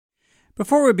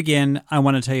Before we begin, I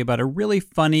want to tell you about a really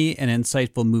funny and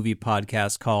insightful movie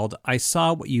podcast called I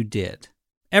Saw What You Did.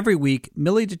 Every week,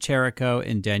 Millie DeCherico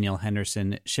and Danielle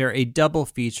Henderson share a double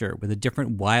feature with a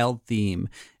different wild theme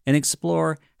and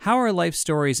explore how our life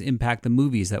stories impact the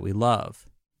movies that we love.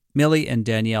 Millie and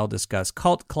Danielle discuss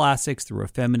cult classics through a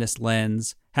feminist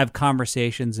lens, have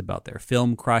conversations about their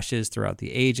film crushes throughout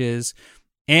the ages,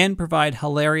 and provide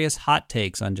hilarious hot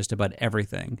takes on just about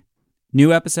everything.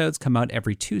 New episodes come out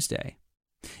every Tuesday.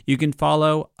 You can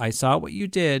follow I Saw What You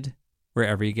Did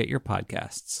wherever you get your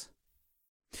podcasts.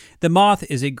 The Moth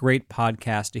is a great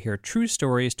podcast to hear true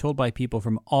stories told by people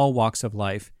from all walks of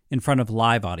life in front of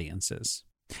live audiences.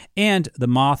 And The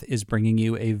Moth is bringing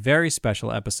you a very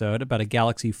special episode about a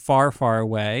galaxy far, far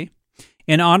away.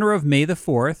 In honor of May the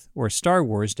 4th, or Star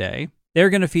Wars Day, they're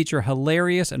going to feature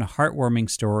hilarious and heartwarming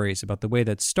stories about the way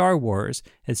that Star Wars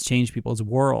has changed people's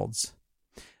worlds.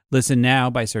 Listen now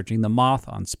by searching The Moth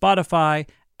on Spotify,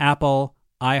 Apple,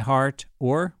 iHeart,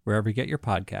 or wherever you get your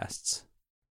podcasts.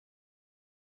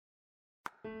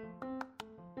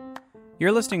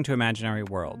 You're listening to Imaginary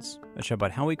Worlds, a show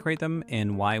about how we create them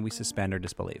and why we suspend our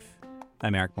disbelief.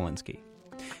 I'm Eric Molinsky.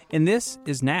 And this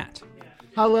is Nat.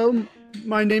 Hello,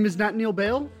 my name is Nat Neil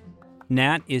Bale.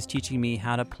 Nat is teaching me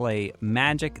how to play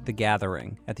Magic the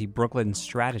Gathering at the Brooklyn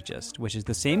Strategist, which is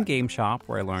the same game shop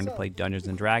where I learned to play Dungeons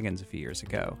 & Dragons a few years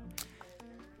ago.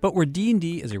 But where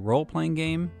D&D is a role-playing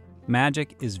game,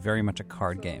 Magic is very much a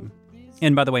card game.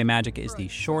 And by the way, Magic is the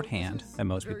shorthand that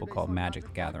most people call Magic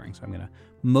the Gathering, so I'm going to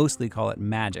mostly call it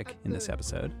Magic in this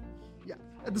episode. Yeah.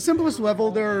 At the simplest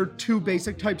level, there are two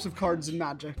basic types of cards in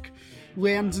Magic: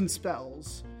 lands and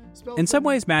spells. In some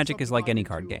ways, Magic is like any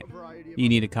card game. You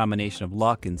need a combination of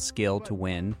luck and skill to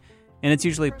win, and it's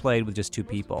usually played with just two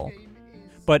people.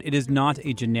 But it is not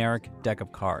a generic deck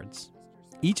of cards.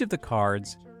 Each of the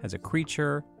cards has a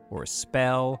creature, or a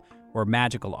spell, or a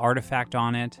magical artifact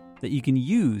on it that you can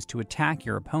use to attack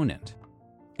your opponent.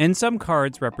 And some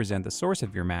cards represent the source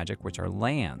of your magic, which are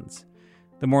lands.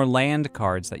 The more land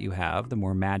cards that you have, the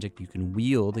more magic you can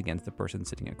wield against the person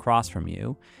sitting across from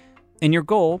you. And your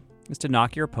goal is to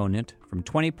knock your opponent from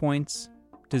 20 points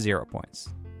to 0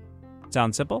 points.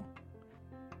 Sound simple?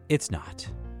 It's not.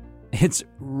 It's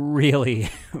really,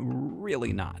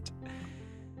 really not.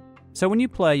 So when you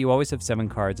play, you always have 7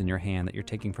 cards in your hand that you're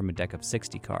taking from a deck of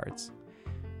 60 cards.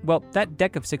 Well, that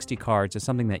deck of 60 cards is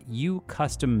something that you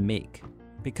custom make,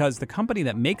 because the company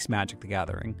that makes Magic the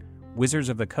Gathering, Wizards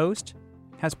of the Coast,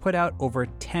 has put out over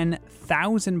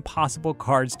 10,000 possible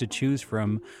cards to choose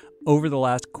from over the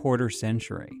last quarter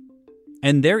century.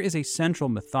 And there is a central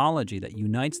mythology that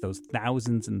unites those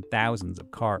thousands and thousands of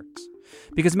cards.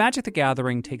 Because Magic the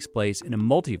Gathering takes place in a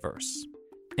multiverse,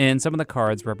 and some of the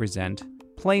cards represent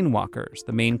planewalkers,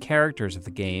 the main characters of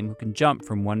the game who can jump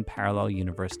from one parallel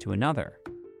universe to another.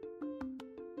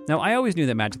 Now, I always knew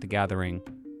that Magic the Gathering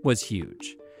was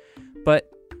huge, but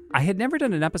I had never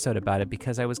done an episode about it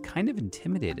because I was kind of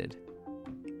intimidated.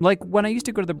 Like when I used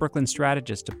to go to the Brooklyn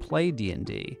Strategist to play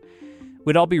D&D,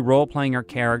 we'd all be role-playing our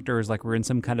characters like we're in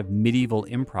some kind of medieval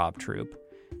improv troupe.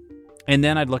 And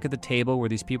then I'd look at the table where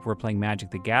these people were playing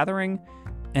Magic the Gathering,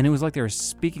 and it was like they were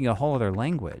speaking a whole other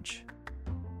language.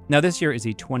 Now, this year is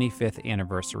the 25th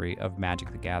anniversary of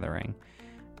Magic the Gathering,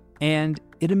 and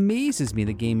it amazes me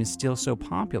the game is still so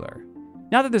popular.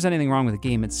 Not that there's anything wrong with the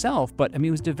game itself, but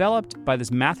it was developed by this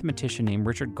mathematician named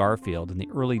Richard Garfield in the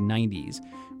early 90s,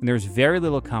 when there was very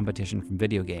little competition from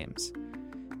video games.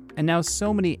 And now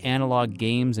so many analog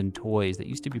games and toys that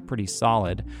used to be pretty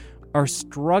solid are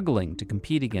struggling to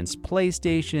compete against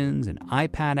PlayStations and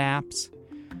iPad apps.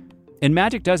 And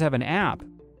Magic does have an app,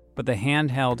 but the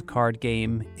handheld card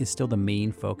game is still the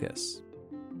main focus.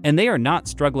 And they are not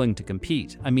struggling to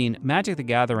compete. I mean, Magic the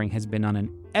Gathering has been on an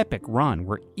epic run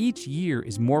where each year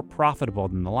is more profitable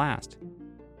than the last.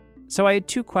 So I had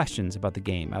 2 questions about the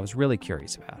game I was really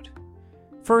curious about.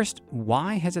 First,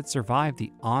 why has it survived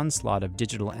the onslaught of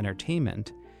digital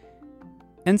entertainment?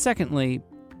 And secondly,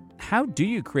 how do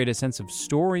you create a sense of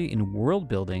story and world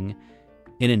building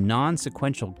in a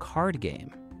non-sequential card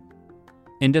game?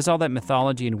 And does all that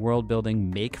mythology and world building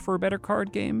make for a better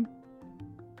card game?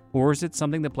 Or is it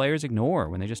something that players ignore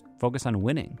when they just focus on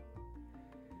winning?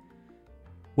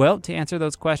 Well, to answer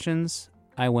those questions,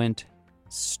 I went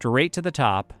straight to the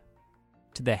top,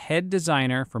 to the head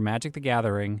designer for Magic the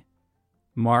Gathering,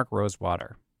 Mark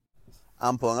Rosewater.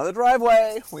 I'm pulling out the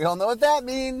driveway. We all know what that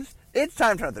means. It's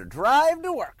time for another drive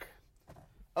to work.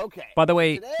 Okay. By the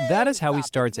way, that is how he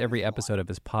starts every episode of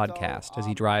his podcast as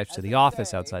he drives to the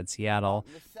office outside Seattle,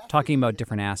 talking about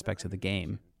different aspects of the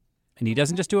game. And he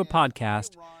doesn't just do a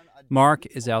podcast. Mark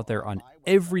is out there on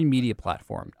every media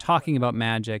platform, talking about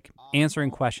Magic,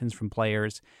 answering questions from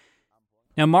players.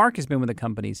 Now, Mark has been with the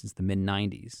company since the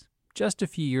mid-90s, just a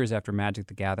few years after Magic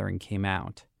the Gathering came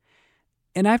out.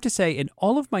 And I have to say, in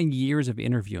all of my years of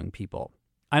interviewing people,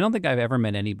 I don't think I've ever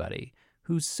met anybody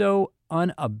who so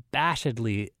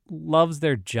unabashedly loves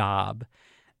their job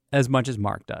as much as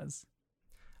Mark does.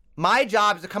 My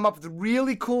job is to come up with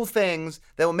really cool things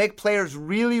that will make players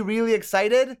really, really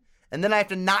excited, and then I have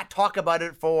to not talk about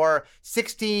it for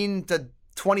 16 to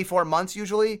 24 months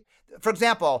usually. For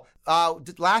example,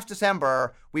 last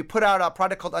December, we put out a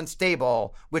project called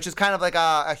Unstable, which is kind of like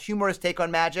a humorous take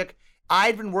on Magic.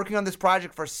 I'd been working on this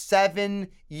project for 7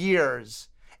 years,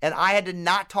 and I had to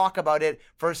not talk about it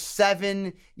for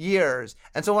 7 years.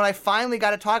 And so when I finally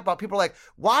got to talk about it, people were like,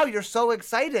 wow, you're so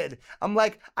excited. I'm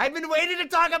like, I've been waiting to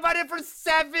talk about it for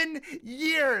 7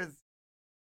 years.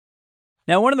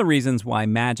 Now, one of the reasons why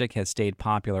Magic has stayed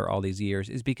popular all these years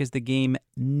is because the game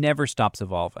never stops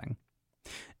evolving.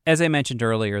 As I mentioned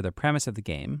earlier, the premise of the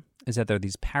game is that there are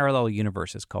these parallel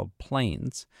universes called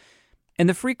planes, and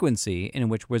the frequency in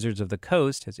which Wizards of the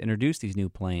Coast has introduced these new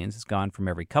planes has gone from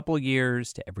every couple of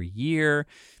years to every year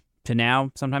to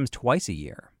now sometimes twice a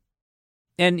year.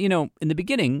 And, in the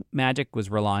beginning, Magic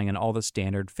was relying on all the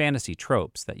standard fantasy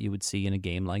tropes that you would see in a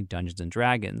game like Dungeons &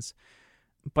 Dragons.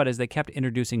 But as they kept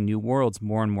introducing new worlds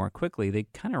more and more quickly, they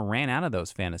kind of ran out of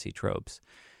those fantasy tropes.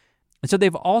 And so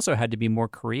they've also had to be more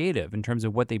creative in terms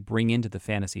of what they bring into the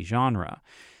fantasy genre.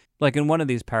 Like in one of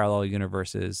these parallel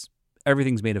universes,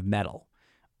 everything's made of metal.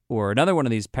 Or another one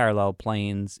of these parallel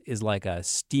planes is like a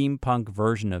steampunk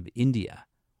version of India.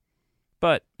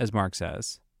 But, as Mark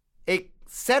says, a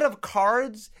set of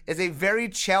cards is a very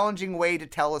challenging way to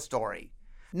tell a story.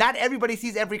 Not everybody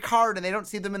sees every card and they don't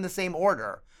see them in the same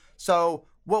order. So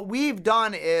what we've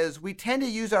done is we tend to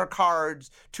use our cards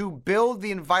to build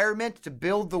the environment, to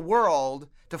build the world,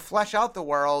 to flesh out the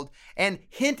world, and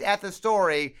hint at the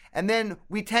story, and then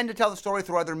we tend to tell the story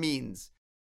through other means.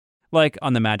 Like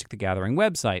on the Magic the Gathering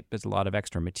website, there's a lot of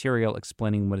extra material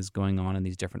explaining what is going on in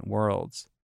these different worlds.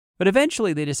 But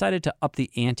eventually they decided to up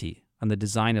the ante on the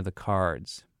design of the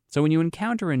cards. So when you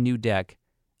encounter a new deck,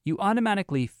 you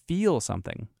automatically feel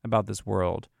something about this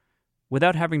world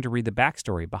without having to read the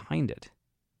backstory behind it.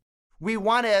 We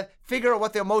want to figure out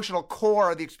what the emotional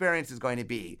core of the experience is going to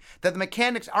be. That the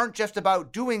mechanics aren't just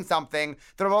about doing something,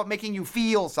 they're about making you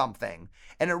feel something.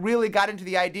 And it really got into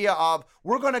the idea of,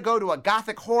 we're going to go to a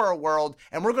gothic horror world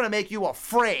and we're going to make you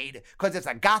afraid because it's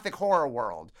a gothic horror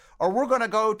world. Or we're going to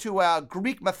go to a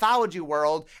Greek mythology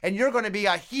world and you're going to be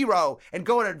a hero and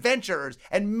go on adventures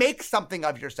and make something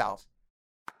of yourself.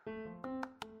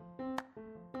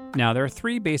 Now, there are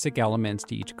 3 basic elements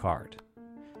to each card.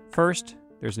 First,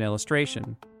 there's an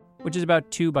illustration, which is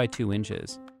about 2 by 2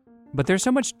 inches. But there's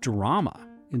so much drama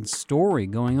and story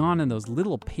going on in those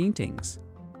little paintings.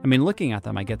 I mean, looking at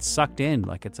them, I get sucked in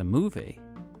like it's a movie.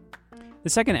 The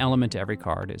second element to every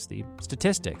card is the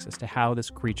statistics as to how this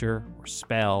creature or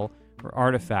spell or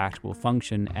artifact will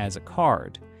function as a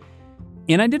card.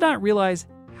 And I did not realize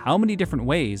how many different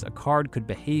ways a card could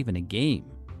behave in a game.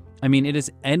 I mean, it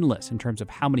is endless in terms of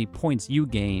how many points you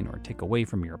gain or take away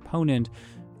from your opponent,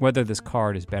 whether this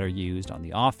card is better used on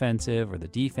the offensive or the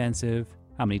defensive,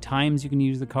 how many times you can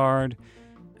use the card.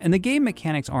 And the game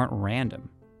mechanics aren't random.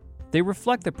 They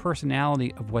reflect the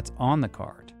personality of what's on the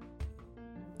card.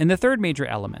 And the third major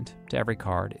element to every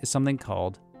card is something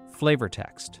called flavor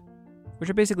text, which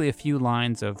are basically a few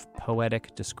lines of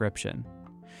poetic description.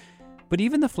 But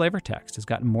even the flavor text has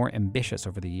gotten more ambitious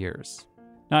over the years.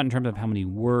 Not in terms of how many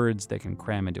words they can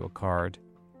cram into a card,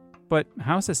 but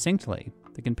how succinctly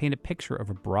they can paint a picture of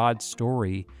a broad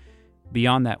story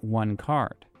beyond that one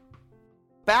card.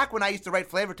 Back when I used to write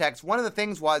flavor text, one of the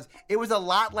things was, it was a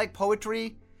lot like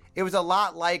poetry. It was a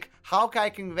lot like, how can I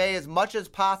convey as much as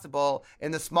possible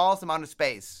in the smallest amount of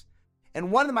space?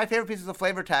 And one of my favorite pieces of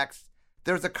flavor text,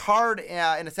 there's a card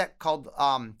in a set called,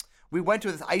 we went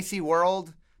to this icy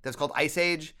world that's called Ice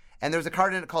Age, and there's a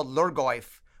card in it called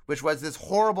Lurgoyf, which was this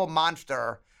horrible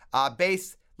monster,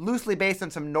 loosely based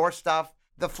on some Norse stuff.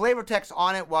 The flavor text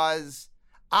on it was,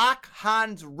 Ach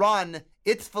Hans run,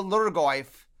 it's for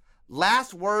Lurgoyf,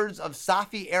 last words of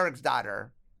Safi Eriksdotter.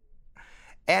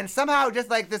 And somehow just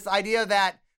like this idea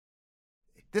that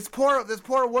this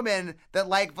poor woman, that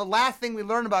like the last thing we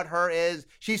learn about her is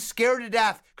she's scared to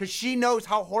death because she knows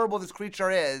how horrible this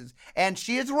creature is. And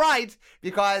she is right,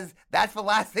 because that's the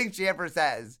last thing she ever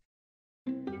says.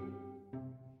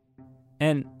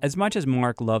 And as much as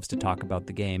Mark loves to talk about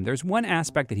the game, there's one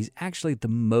aspect that he's actually the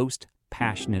most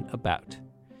passionate about.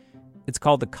 It's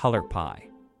called the color pie.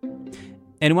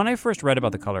 And when I first read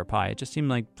about the color pie, it just seemed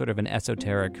like sort of an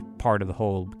esoteric part of the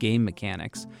whole game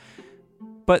mechanics.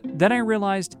 But then I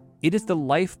realized it is the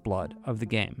lifeblood of the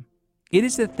game. It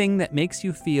is the thing that makes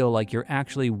you feel like you're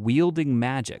actually wielding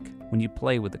magic when you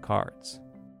play with the cards.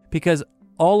 Because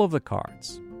all of the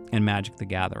cards in Magic the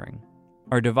Gathering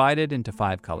are divided into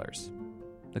 5 colors.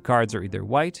 The cards are either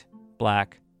white,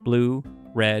 black, blue,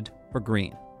 red, or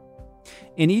green.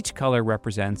 And each color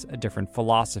represents a different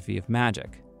philosophy of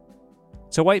magic.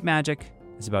 So white magic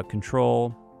is about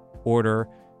control, order,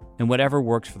 and whatever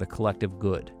works for the collective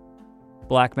good.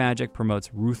 Black magic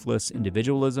promotes ruthless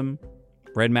individualism.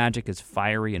 Red magic is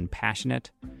fiery and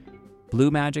passionate.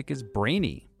 Blue magic is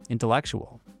brainy,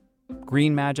 intellectual.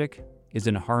 Green magic is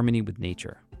in harmony with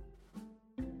nature.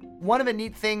 One of the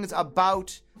neat things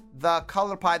about the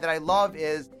color pie that I love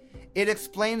is it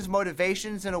explains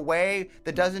motivations in a way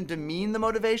that doesn't demean the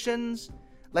motivations.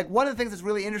 Like, one of the things that's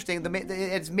really interesting,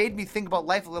 it's made me think about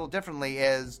life a little differently,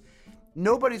 is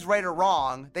nobody's right or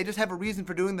wrong. They just have a reason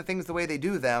for doing the things the way they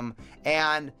do them.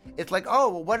 And it's like, oh,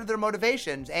 well, what are their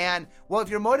motivations? And, well, if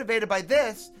you're motivated by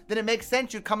this, then it makes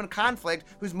sense you'd come in conflict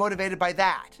who's motivated by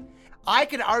that. I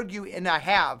can argue, and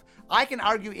I can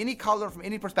argue any color from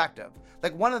any perspective.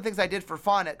 Like, one of the things I did for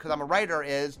fun, because I'm a writer,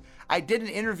 is I did an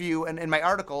interview in my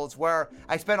articles where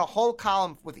I spent a whole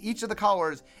column with each of the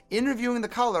colors, interviewing the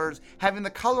colors, having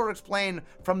the color explain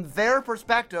from their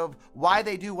perspective why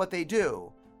they do what they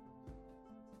do.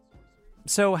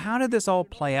 So how did this all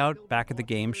play out back at the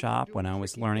game shop when I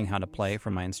was learning how to play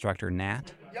from my instructor,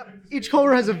 Nat? Yep. Each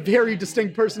color has a very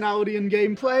distinct personality in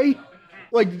gameplay.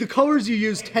 Like, the colors you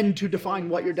use tend to define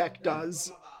what your deck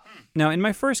does. Now, in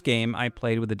my first game, I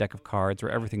played with a deck of cards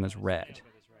where everything was red.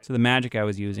 So the magic I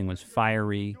was using was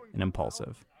fiery and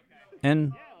impulsive.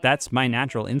 And that's my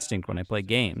natural instinct when I play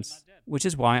games, which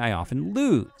is why I often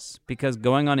lose, because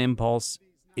going on impulse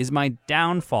is my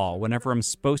downfall whenever I'm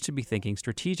supposed to be thinking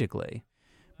strategically.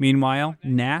 Meanwhile,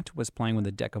 Nat was playing with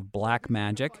a deck of black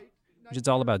magic, which is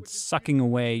all about sucking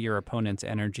away your opponent's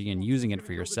energy and using it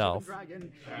for yourself.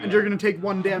 And you're going to take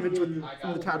 1 damage from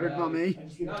the Tattered Mummy.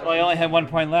 Well, I only had 1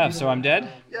 point left, so I'm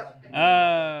dead? Yep.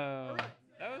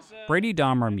 Brady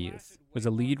Dommermuth was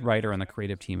a lead writer on the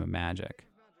creative team of Magic.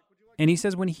 And he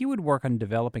says when he would work on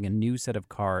developing a new set of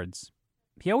cards,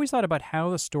 he always thought about how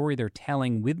the story they're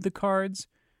telling with the cards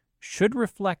should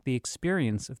reflect the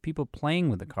experience of people playing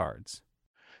with the cards.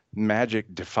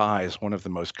 Magic defies one of the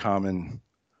most common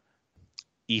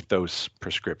ethos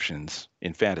prescriptions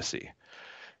in fantasy.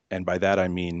 And by that I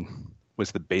mean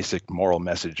was the basic moral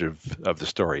message of the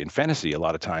story. In fantasy, a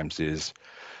lot of times is,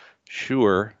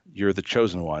 sure, you're the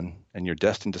chosen one and you're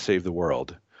destined to save the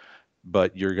world,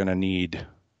 but you're going to need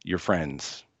your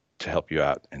friends to help you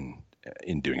out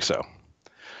in doing so.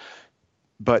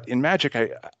 But in Magic,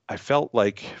 I felt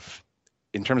like,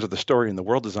 in terms of the story and the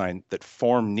world design, that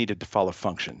form needed to follow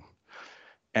function.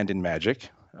 And in Magic,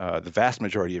 the vast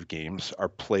majority of games are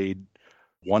played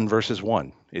 1 versus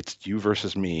 1. It's you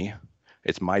versus me.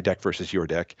 It's my deck versus your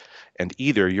deck. And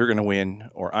either you're going to win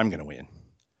or I'm going to win,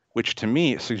 which to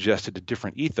me suggested a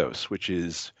different ethos, which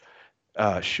is,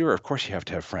 sure, of course you have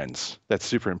to have friends. That's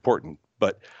super important.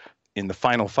 But in the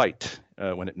final fight,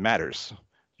 when it matters,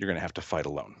 you're going to have to fight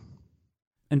alone.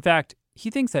 In fact, he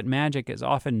thinks that Magic is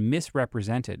often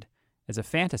misrepresented as a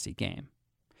fantasy game,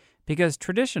 because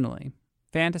traditionally,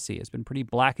 fantasy has been pretty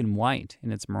black and white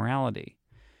in its morality.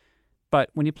 But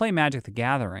when you play Magic the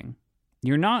Gathering,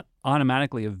 you're not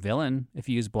automatically a villain if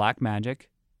you use black magic,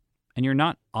 and you're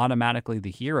not automatically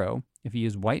the hero if you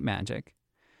use white magic.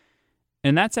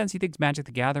 In that sense, he thinks Magic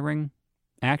the Gathering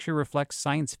actually reflects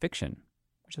science fiction,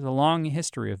 which has a long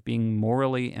history of being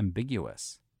morally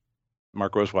ambiguous.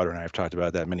 Mark Rosewater and I have talked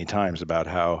about that many times, about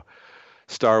how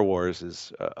Star Wars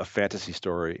is a fantasy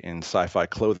story in sci-fi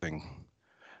clothing,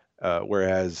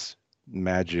 whereas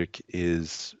Magic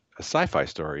is a sci-fi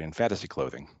story in fantasy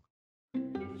clothing.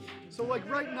 So, like,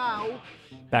 right now...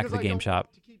 Back at the game shop,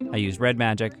 I used red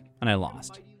magic, and I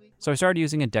lost. So I started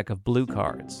using a deck of blue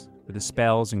cards, where the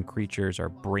spells and creatures are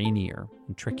brainier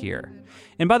and trickier.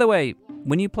 And by the way,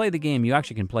 when you play the game, you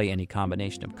actually can play any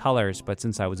combination of colors, but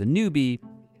since I was a newbie,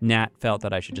 Nat felt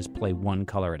that I should just play 1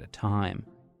 color at a time.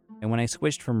 And when I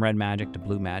switched from red magic to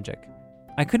blue magic,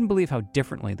 I couldn't believe how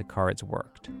differently the cards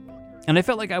worked. And I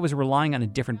felt like I was relying on a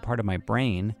different part of my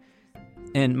brain.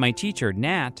 And my teacher,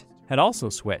 Nat, had also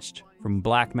switched from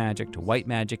black magic to white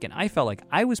magic, and I felt like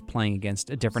I was playing against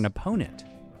a different opponent.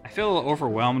 I feel a little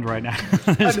overwhelmed right now.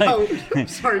 I know. I'm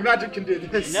sorry, Magic can do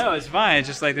this. No, it's fine. It's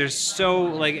just like there's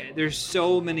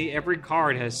so many, every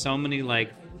card has so many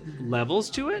levels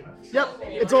to it. Yep,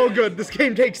 it's all good. This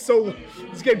game takes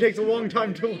a long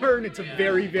time to learn. It's a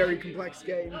very, very complex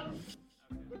game.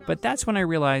 But that's when I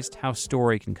realized how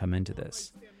story can come into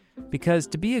this. Because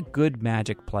to be a good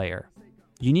Magic player,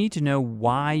 you need to know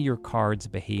why your cards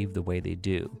behave the way they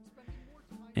do.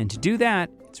 And to do that,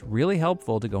 it's really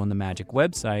helpful to go on the Magic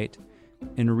website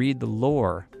and read the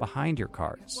lore behind your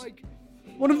cards.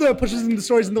 One of the pushes in the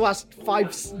stories in the last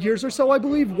 5 years or so, I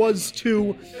believe, was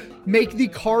to make the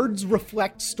cards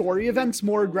reflect story events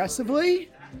more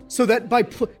aggressively, so that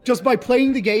just by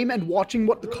playing the game and watching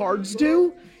what the cards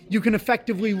do, you can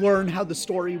effectively learn how the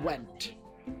story went.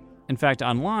 In fact,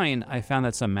 online, I found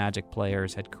that some Magic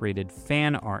players had created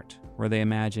fan art where they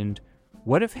imagined,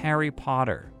 what if Harry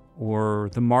Potter or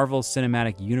the Marvel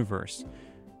Cinematic Universe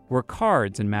were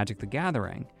cards in Magic the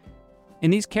Gathering?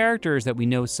 And these characters that we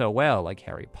know so well, like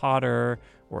Harry Potter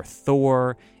or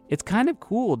Thor, it's kind of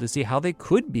cool to see how they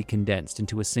could be condensed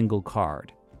into a single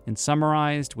card and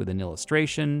summarized with an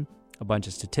illustration, a bunch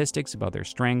of statistics about their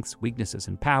strengths, weaknesses,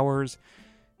 and powers,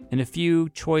 and a few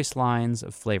choice lines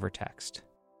of flavor text.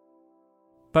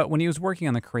 But when he was working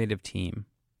on the creative team,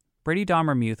 Brady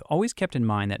Dommermuth always kept in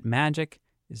mind that Magic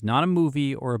is not a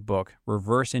movie or a book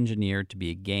reverse engineered to be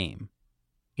a game.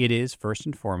 It is, first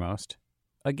and foremost,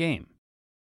 a game.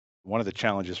 One of the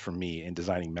challenges for me in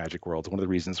designing Magic Worlds, one of the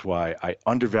reasons why I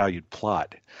undervalued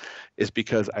plot, is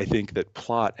because I think that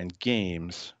plot and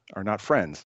games are not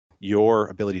friends. Your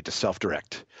ability to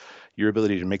self-direct, your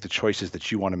ability to make the choices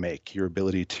that you want to make, your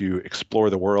ability to explore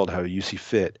the world how you see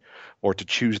fit, or to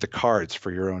choose the cards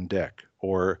for your own deck,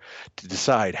 or to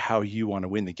decide how you want to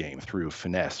win the game through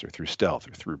finesse or through stealth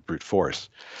or through brute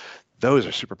force. Those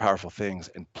are super powerful things,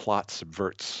 and plot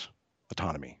subverts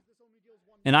autonomy.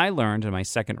 And I learned in my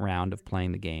second round of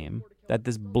playing the game that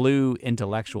this blue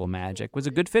intellectual Magic was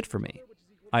a good fit for me.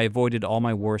 I avoided all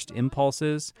my worst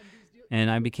impulses, and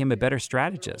I became a better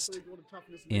strategist.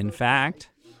 In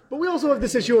fact... But we also have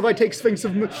this issue of I take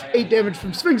 8 damage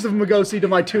from Sphinx of Magosi to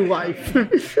my 2 life.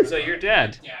 So you're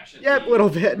dead? Yep, a little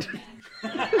bit.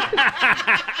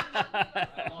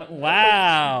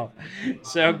 Wow.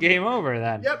 So game over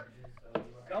then. Yep.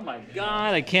 Oh my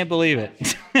God, I can't believe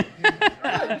it.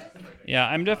 Yeah,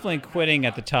 I'm definitely quitting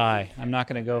at the tie. I'm not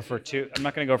going to go for 2. I'm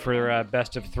not going to go for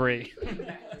best of 3.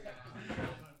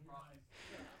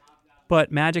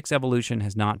 But Magic's evolution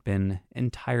has not been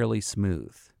entirely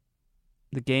smooth.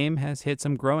 The game has hit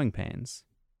some growing pains.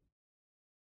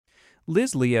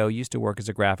 Liz Leo used to work as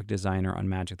a graphic designer on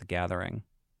Magic the Gathering,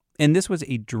 and this was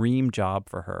a dream job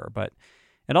for her, but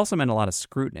it also meant a lot of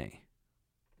scrutiny.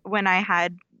 When I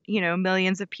had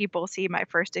millions of people see my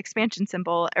first expansion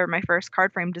symbol or my first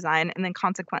card frame design and then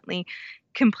consequently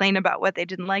complain about what they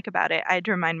didn't like about it, I had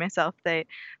to remind myself that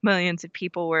millions of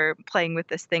people were playing with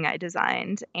this thing I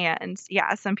designed. And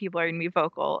yeah, some people are going to be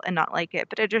vocal and not like it,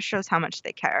 but it just shows how much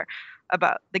they care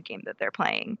about the game that they're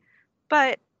playing.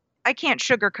 But I can't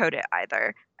sugarcoat it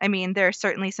either. I mean, there are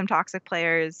certainly some toxic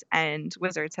players, and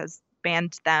Wizards has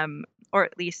banned them, or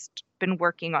at least been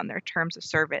working on their terms of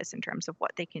service in terms of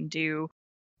what they can do.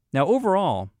 Now,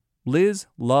 overall, Liz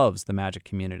loves the Magic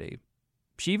community.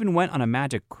 She even went on a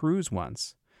Magic cruise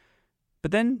once.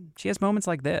 But then she has moments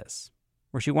like this,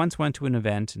 where she once went to an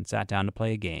event and sat down to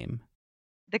play a game.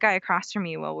 The guy across from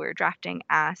me while we were drafting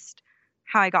asked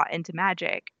how I got into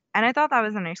Magic. And I thought that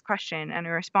was a nice question, and I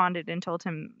responded and told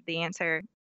him the answer.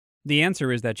 The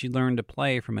answer is that she learned to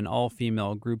play from an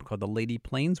all-female group called the Lady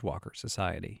Planeswalker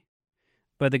Society.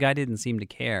 But the guy didn't seem to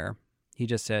care. He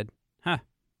just said,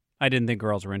 I didn't think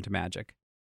girls were into Magic.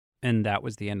 And that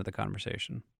was the end of the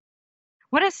conversation.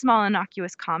 What a small,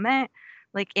 innocuous comment.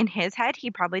 Like, in his head,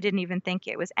 he probably didn't even think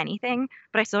it was anything,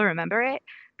 but I still remember it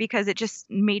because it just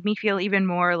made me feel even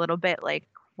more a little bit like,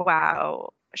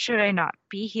 wow, should I not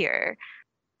be here?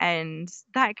 And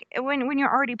that when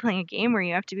you're already playing a game where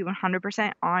you have to be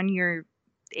 100% on your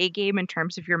A game in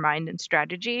terms of your mind and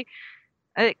strategy,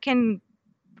 it can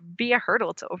be a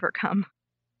hurdle to overcome.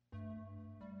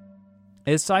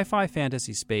 As sci-fi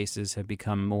fantasy spaces have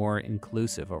become more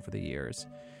inclusive over the years,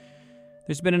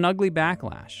 there's been an ugly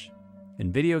backlash.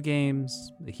 In video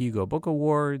games, the Hugo Book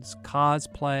Awards,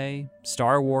 cosplay,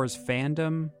 Star Wars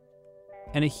fandom,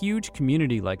 and a huge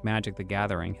community like Magic the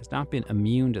Gathering has not been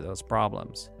immune to those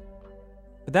problems.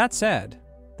 But that said,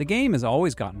 the game has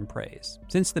always gotten praise,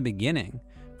 since the beginning,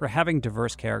 for having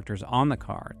diverse characters on the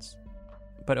cards.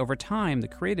 But over time, the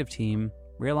creative team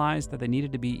realized that they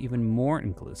needed to be even more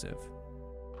inclusive.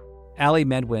 Ali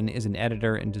Medwin is an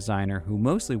editor and designer who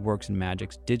mostly works in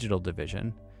Magic's digital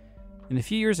division, and a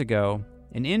few years ago,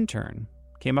 an intern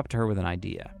came up to her with an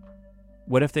idea.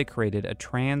 What if they created a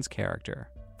trans character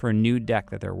for a new deck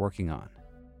that they're working on?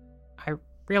 I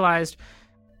realized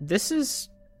this is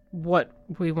what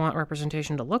we want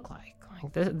representation to look like.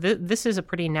 This is a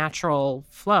pretty natural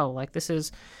flow. Like, this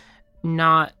is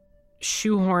not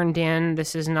shoehorned in.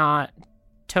 This is not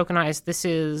tokenized. This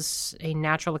is a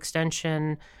natural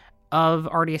extension of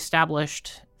already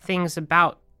established things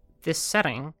about this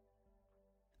setting.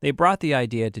 They brought the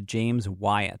idea to James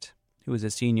Wyatt, who was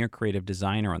a senior creative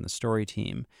designer on the story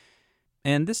team.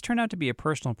 And this turned out to be a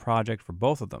personal project for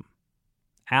both of them.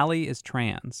 Allie is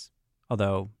trans,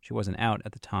 although she wasn't out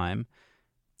at the time.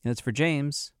 And it's for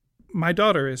James. My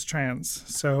daughter is trans,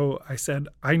 so I said,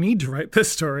 I need to write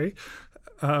this story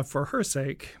for her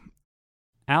sake.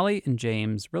 Allie and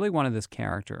James really wanted this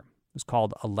character, who's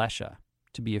called Alesha,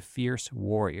 to be a fierce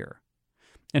warrior.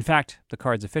 In fact, the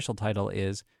card's official title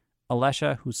is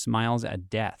Alesha Who Smiles at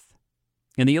Death.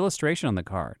 And the illustration on the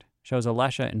card shows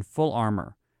Alesha in full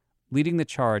armor, leading the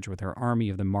charge with her army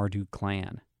of the Marduk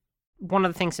clan. One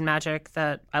of the things in Magic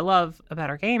that I love about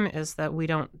our game is that we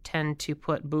don't tend to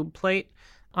put boob plate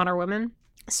on our women.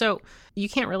 So you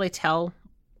can't really tell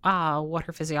what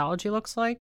her physiology looks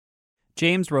like.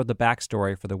 James wrote the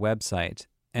backstory for the website,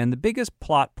 and the biggest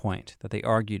plot point that they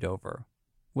argued over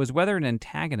was whether an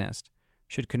antagonist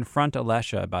should confront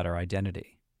Alesha about her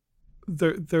identity.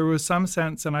 There was some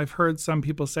sense, and I've heard some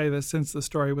people say this since the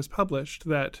story was published,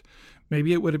 that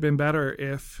maybe it would have been better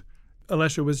if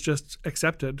Alesha was just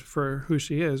accepted for who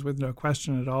she is with no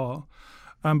question at all.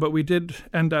 But we did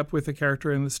end up with a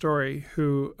character in the story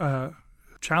who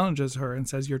challenges her and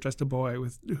says, you're just a boy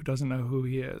who doesn't know who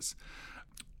he is,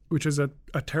 which is a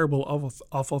terrible,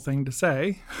 awful thing to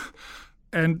say.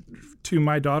 And to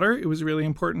my daughter, it was really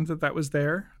important that that was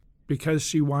there because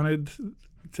she wanted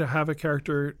to have a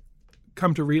character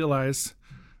come to realize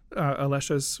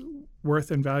Alesha's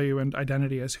worth and value and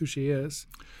identity as who she is.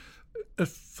 A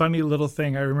funny little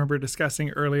thing I remember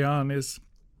discussing early on is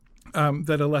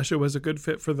that Alesha was a good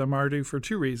fit for the Mardu for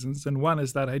two reasons. And one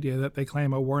is that idea that they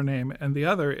claim a war name, and the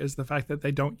other is the fact that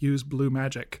they don't use blue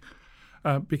magic.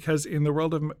 Because in the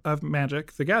world of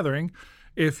Magic, the Gathering,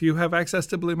 if you have access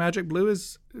to blue magic, blue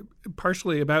is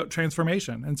partially about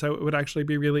transformation. And so it would actually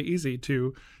be really easy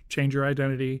to change your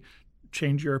identity,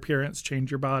 change your appearance, change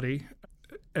your body.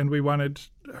 And we wanted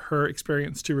her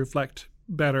experience to reflect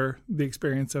better the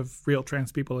experience of real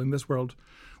trans people in this world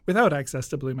without access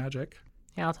to blue magic.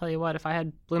 Yeah, I'll tell you what, if I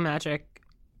had blue magic,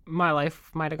 my life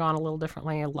might have gone a little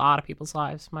differently. A lot of people's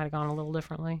lives might have gone a little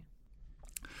differently.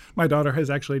 My daughter has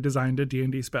actually designed a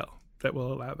D&D spell that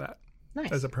will allow that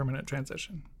as a permanent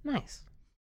transition. Nice.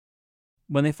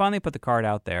 When they finally put the card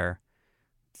out there,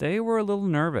 they were a little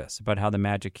nervous about how the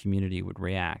Magic community would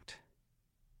react.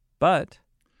 But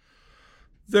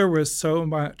there was so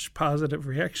much positive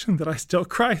reaction that I still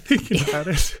cry thinking about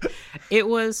it. It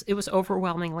was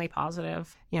overwhelmingly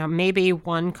positive. Maybe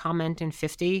one comment in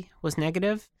 50 was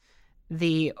negative.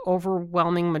 The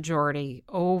overwhelming majority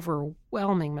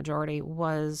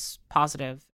was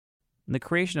positive. The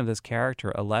creation of this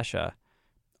character, Alesha,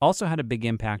 also had a big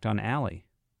impact on Allie.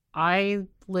 I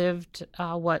lived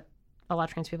what a lot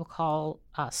of trans people call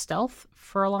stealth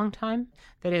for a long time.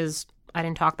 That is, I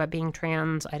didn't talk about being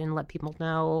trans. I didn't let people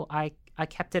know. I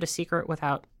kept it a secret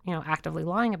without, actively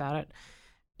lying about it.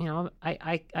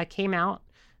 I came out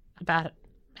about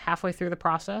halfway through the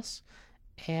process,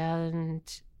 and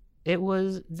it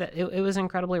was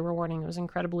incredibly rewarding. It was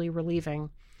incredibly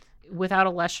relieving. Without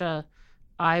Alesha,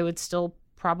 I would still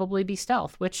probably be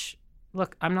stealth, which,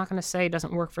 look, I'm not going to say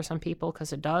doesn't work for some people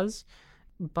because it does,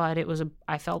 but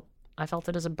I felt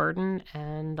it as a burden,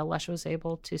 and Alesha was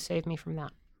able to save me from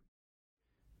that.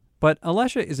 But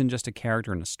Alesha isn't just a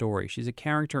character in a story. She's a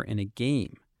character in a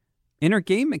game. And her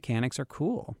game mechanics are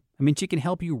cool. I mean, she can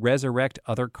help you resurrect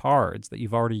other cards that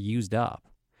you've already used up.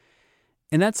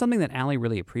 And that's something that Allie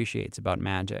really appreciates about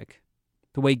Magic,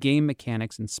 the way game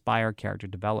mechanics inspire character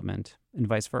development and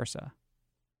vice versa.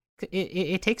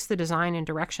 It takes the design in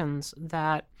directions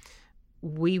that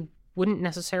we wouldn't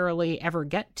necessarily ever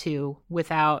get to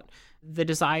without the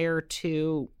desire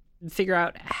to figure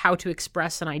out how to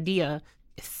express an idea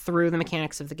through the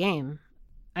mechanics of the game.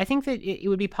 I think that it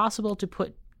would be possible to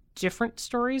put different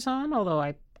stories on, although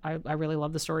I really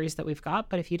love the stories that we've got.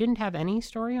 But if you didn't have any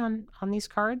story on these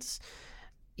cards,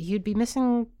 you'd be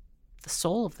missing the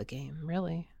soul of the game,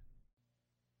 really.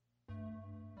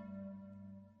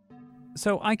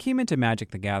 So I came into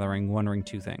Magic the Gathering wondering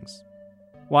two things.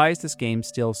 Why is this game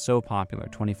still so popular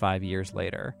 25 years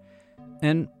later?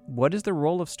 And what is the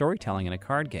role of storytelling in a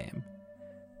card game?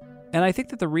 And I think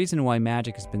that the reason why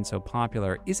Magic has been so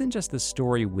popular isn't just the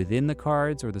story within the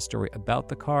cards or the story about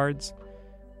the cards,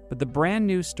 but the brand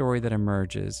new story that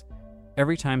emerges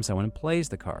every time someone plays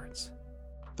the cards.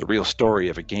 The real story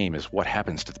of a game is what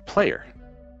happens to the player.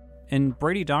 And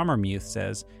Brady Dommermuth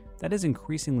says that is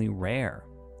increasingly rare.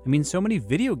 I mean, so many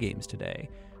video games today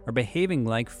are behaving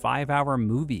like 5-hour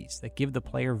movies that give the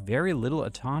player very little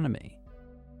autonomy.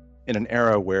 In an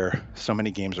era where so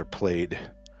many games are played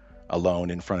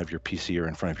alone in front of your PC or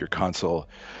in front of your console,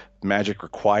 Magic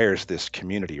requires this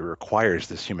community, requires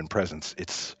this human presence.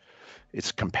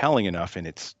 It's compelling enough in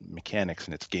its mechanics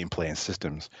and its gameplay and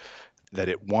systems that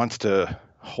it wants to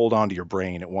hold on to your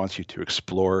brain. It wants you to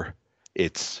explore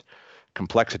its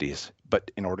complexities. But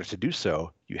in order to do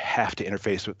so, you have to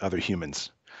interface with other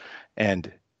humans.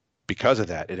 And because of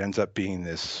that, it ends up being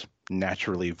this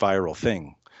naturally viral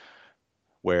thing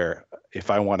where if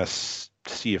I want to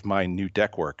see if my new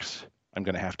deck works, I'm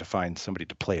going to have to find somebody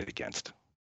to play it against.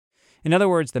 In other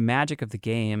words, the magic of the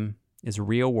game is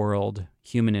real-world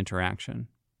human interaction.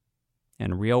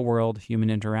 And real-world human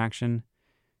interaction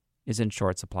is in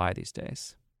short supply these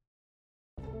days.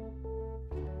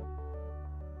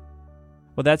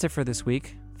 Well, that's it for this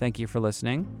week. Thank you for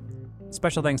listening.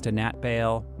 Special thanks to Nat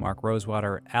Bale, Mark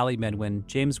Rosewater, Ali Medwin,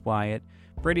 James Wyatt,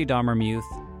 Brady Dommermuth,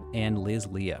 and Liz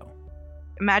Leo.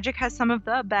 Magic has some of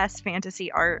the best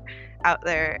fantasy art out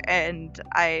there, and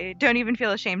I don't even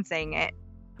feel ashamed saying it.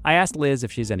 I asked Liz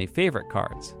if she has any favorite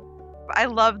cards. I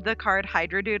love the card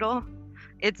Hydra Doodle.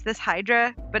 It's this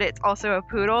Hydra, but it's also a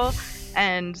poodle,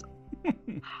 and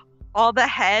all the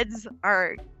heads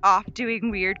are off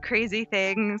doing weird, crazy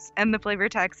things, and the flavor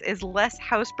text is less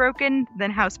housebroken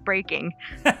than housebreaking.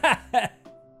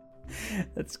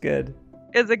 That's good.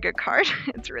 It's a good card.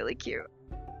 It's really cute.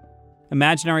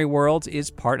 Imaginary Worlds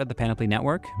is part of the Panoply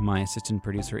Network. My assistant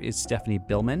producer is Stephanie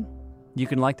Billman. You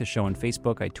can like the show on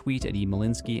Facebook. I tweet at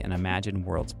eMalinsky and Imagine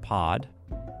Worlds Pod.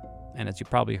 And as you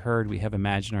probably heard, we have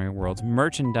Imaginary Worlds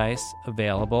merchandise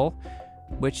available,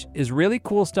 which is really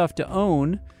cool stuff to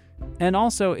own. And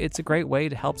also, it's a great way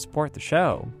to help support the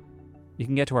show. You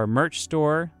can get to our merch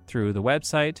store through the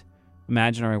website,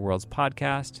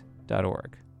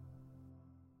 imaginaryworldspodcast.org.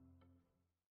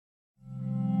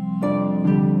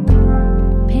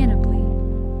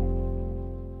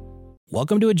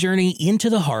 Welcome to a journey into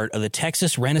the heart of the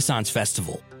Texas Renaissance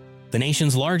Festival, the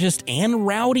nation's largest and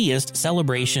rowdiest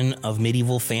celebration of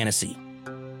medieval fantasy.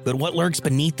 But what lurks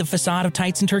beneath the facade of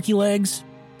tights and turkey legs?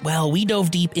 Well, we dove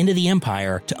deep into the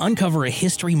empire to uncover a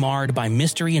history marred by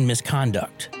mystery and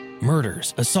misconduct,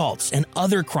 murders, assaults, and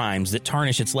other crimes that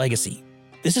tarnish its legacy.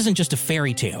 This isn't just a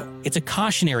fairy tale, it's a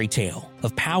cautionary tale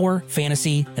of power,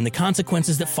 fantasy, and the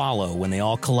consequences that follow when they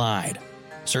all collide.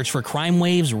 Search for Crime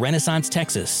Waves Renaissance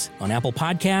Texas on Apple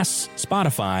Podcasts,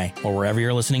 Spotify, or wherever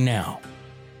you're listening now.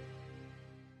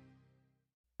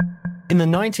 In the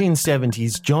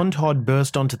 1970s, John Todd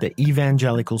burst onto the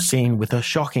evangelical scene with a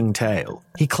shocking tale.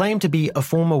 He claimed to be a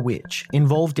former witch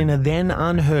involved in a then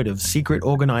unheard-of secret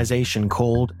organization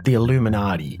called the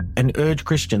Illuminati and urged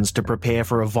Christians to prepare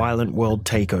for a violent world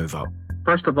takeover.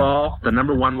 First of all, the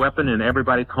number one weapon in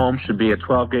everybody's home should be a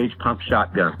 12-gauge pump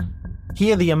shotgun.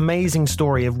 Hear the amazing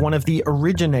story of one of the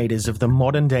originators of the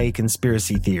modern-day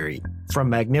conspiracy theory. From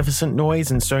Magnificent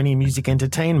Noise and Sony Music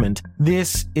Entertainment,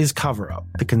 this is Cover Up,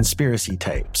 the Conspiracy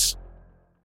Tapes.